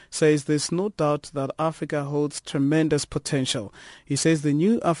Thakur, says there's no doubt that Africa holds tremendous potential. He says the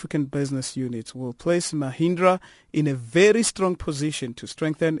new African business unit will place Mahindra in a very strong position to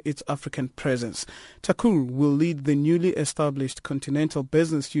strengthen its African presence. Thakur will lead the newly established Continental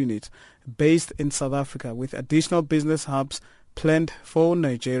Business Unit based in South Africa, with additional business hubs planned for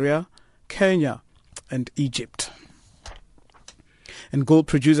Nigeria, Kenya, and Egypt. And gold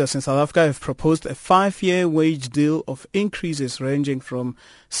producers in South Africa have proposed a 5-year wage deal of increases ranging from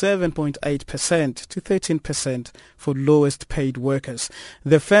 7.8% to 13% for lowest paid workers.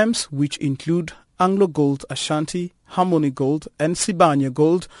 The firms, which include Anglo Gold Ashanti, Harmony Gold, and Sibanye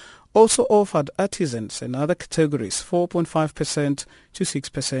Gold, also offered artisans and other categories 4.5% to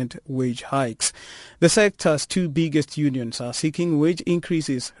 6% wage hikes. The sector's two biggest unions are seeking wage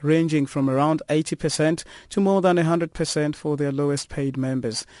increases ranging from around 80% to more than 100% for their lowest paid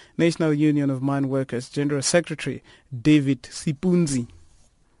members. National Union of Mine Workers General Secretary David Sipunzi.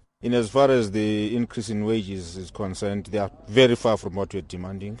 In as far as the increase in wages is concerned, they are very far from what we're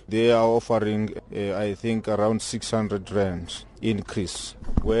demanding. They are offering, I think, around 600 rand increase,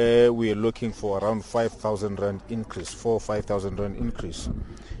 where we are looking for around 5,000 rand increase, 4,000 or 5,000 rand increase.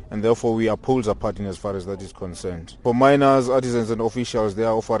 And therefore we are poles apart in as far as that is concerned. For miners, artisans and officials, they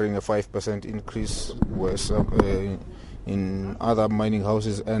are offering a 5% increase, whereas in other mining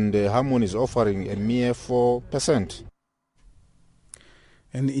houses, and Harmony is offering a mere 4%.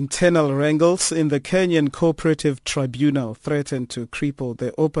 And internal wrangles in the Kenyan Cooperative Tribunal threatened to cripple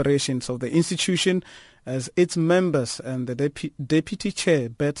the operations of the institution as its members and the deputy chair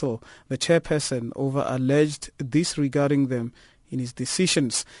battle the chairperson over alleged disregarding them in his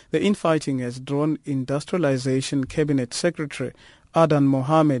decisions. The infighting has drawn Industrialization Cabinet Secretary Adan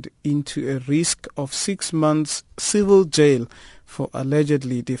Mohamed into a risk of 6 months civil jail for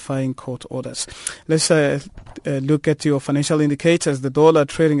allegedly defying court orders. Let's look at your financial indicators. The dollar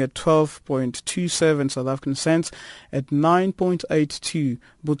trading at 12.27 South African cents, at 9.82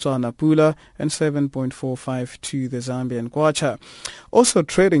 Botswana Pula, and 7.45 the Zambian Kwacha. Also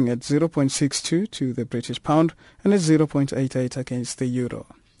trading at 0.62 to the British pound and at 0.88 against the euro.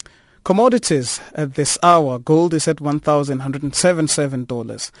 Commodities at this hour: gold is at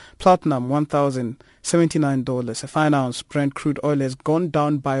 $1,177, platinum $1,079. A fine ounce Brent crude oil has gone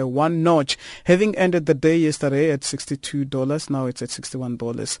down by 1 notch, having ended the day yesterday at $62. Now it's at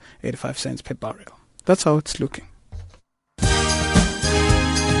 $61.85 per barrel. That's how it's looking.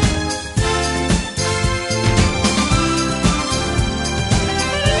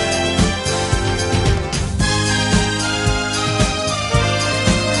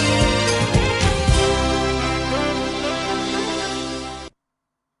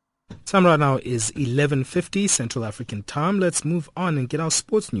 Time right now is 11:50 Central African Time. Let's move on and get our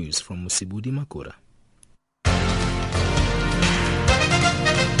sports news from Musibudi Makura.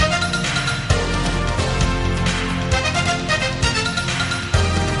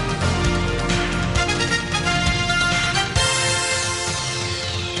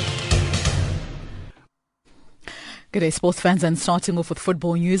 Good day, sports fans, and starting off with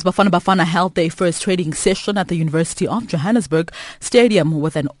football news. Bafana held their first training session at the University of Johannesburg Stadium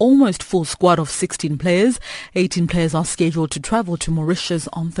with an almost full squad of 16 players. 18 players are scheduled to travel to Mauritius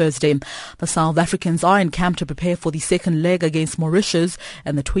on Thursday. The South Africans are in camp to prepare for the second leg against Mauritius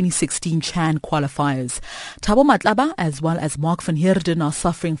and the 2016 CHAN qualifiers. Thabo Matlaba as well as Mark van Heerden are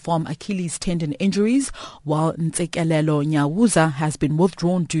suffering from Achilles tendon injuries, while Ntsekelelo Nyawuza has been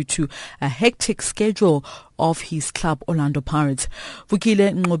withdrawn due to a hectic schedule of his club Orlando Pirates.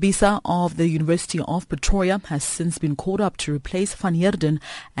 Vukile Ngobisa of the University of Pretoria has since been called up to replace Van Heerden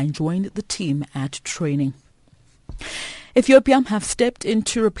and joined the team at training. Ethiopia have stepped in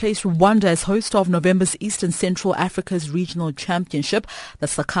to replace Rwanda as host of November's Eastern Central Africa's regional championship, the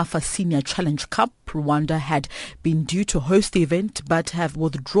Sakafa Senior Challenge Cup. Rwanda had been due to host the event but have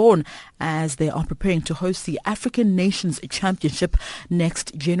withdrawn as they are preparing to host the African Nations Championship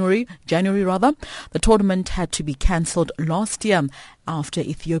next January. The tournament had to be cancelled last year after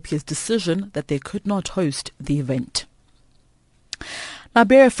Ethiopia's decision that they could not host the event.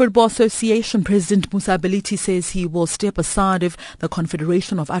 Liberia Football Association President Musa Beliti says he will step aside if the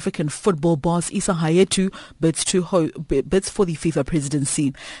Confederation of African Football boss Issa Hayatou bids for the FIFA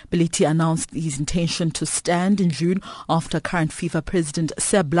presidency. Beliti announced his intention to stand in June after current FIFA President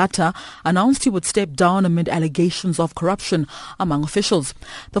Sepp Blatter announced he would step down amid allegations of corruption among officials.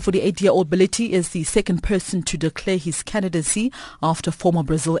 The 48-year-old Beliti is the second person to declare his candidacy after former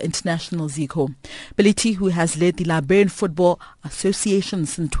Brazil international Zico. Beliti, who has led the Liberian Football Association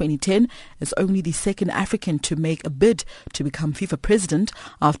since 2010, is only the second African to make a bid to become FIFA president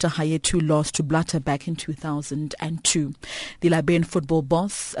after Hayatou lost to Blatter back in 2002. The Liberian football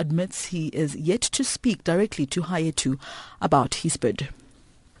boss admits he is yet to speak directly to Hayatou about his bid.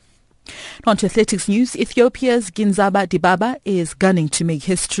 On to athletics news. Ethiopia's Ginzaba Dibaba is gunning to make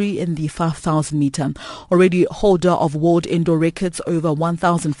history in the 5,000 meter. Already holder of world indoor records over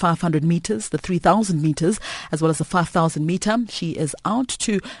 1,500 meters, the 3,000 meters, as well as the 5,000 meter. She is out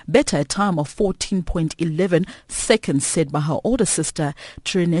to better a time of 14.11 seconds set by her older sister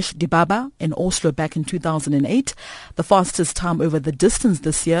Trinesh Dibaba in Oslo back in 2008. The fastest time over the distance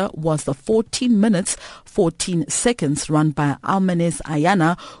this year was the 14 minutes, 14 seconds run by Almanes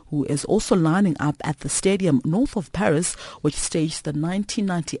Ayana, who is also lining up at the stadium north of Paris, which staged the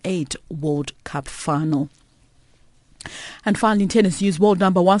 1998 World Cup final. And finally, in tennis news, world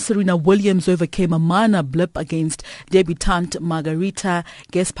number 1 Serena Williams overcame a minor blip against debutante Margarita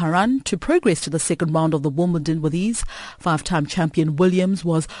Gasparyan to progress to the second round of the Wimbledon with ease. 5-time champion Williams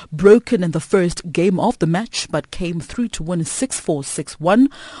was broken in the first game of the match but came through to win 6-4,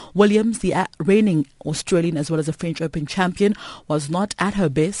 6-1. Williams, the reigning Australian as well as a French Open champion, was not at her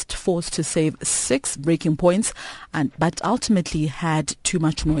best, forced to save 6 breaking points, but ultimately had too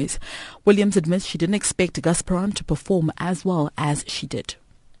much noise. Williams admits she didn't expect Gasparyan to perform as well as she did.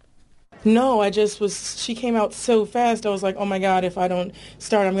 No, she came out so fast. I was like, oh my God, if I don't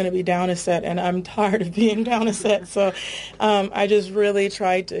start, I'm going to be down a set, and I'm tired of being down a set. So I just really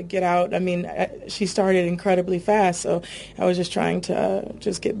tried to get out. I mean, she started incredibly fast, so I was just trying to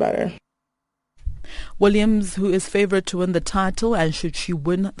just get better. Williams, who is favourite to win the title, and should she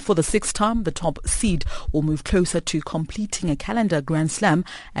win for the 6th time, the top seed will move closer to completing a calendar Grand Slam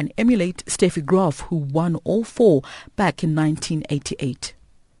and emulate Steffi Graf, who won all 4 back in 1988.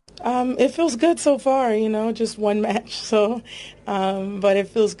 It feels good so far, just one match. So, but it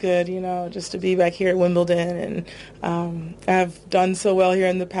feels good, just to be back here at Wimbledon, and I've done so well here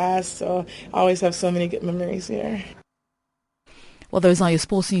in the past. So I always have so many good memories here. Well, those are your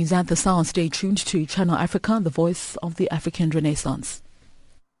sports news at the hour. Stay tuned to Channel Africa, the voice of the African Renaissance.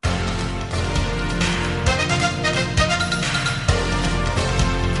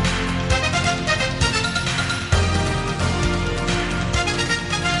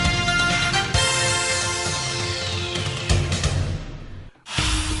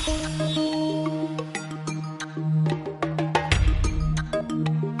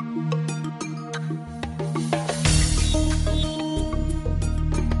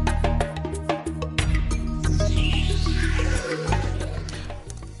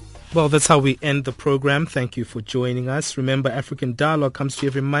 Well, that's how we end the program. Thank you for joining us. Remember, African Dialogue comes to you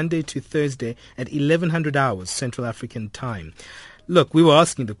every Monday to Thursday at 1100 hours Central African Time. Look, we were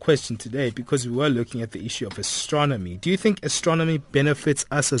asking the question today because we were looking at the issue of astronomy. Do you think astronomy benefits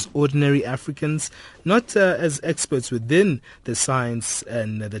us as ordinary Africans, not as experts within the science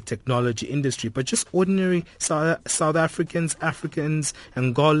and the technology industry, but just ordinary South Africans, Angolans,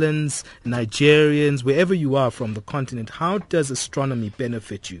 Nigerians, wherever you are from the continent? How does astronomy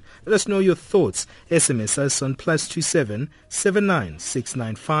benefit you? Let us know your thoughts. SMS us on +27 79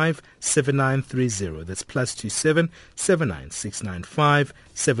 695 7930. That's +27 79 695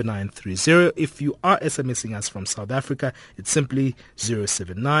 7930. If you are SMSing us from South Africa, it's simply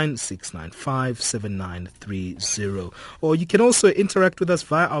 079 695 7930. Or you can also interact with us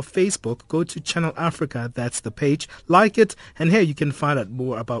via our Facebook. Go to Channel Africa, that's the page. Like it, and here you can find out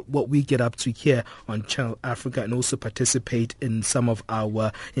more about what we get up to here on Channel Africa, and also participate in some of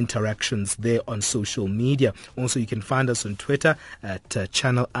our interactions there on social media. Also, you can find us on Twitter at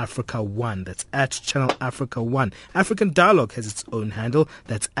Channel Africa 1. That's at Channel Africa 1. African Dialogue has its own handle.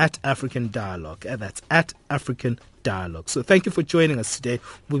 That's at African Dialogue. That's at African Dialogue. So thank you for joining us today.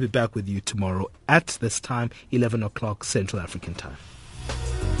 We'll be back with you tomorrow at this time, 11 o'clock Central African Time.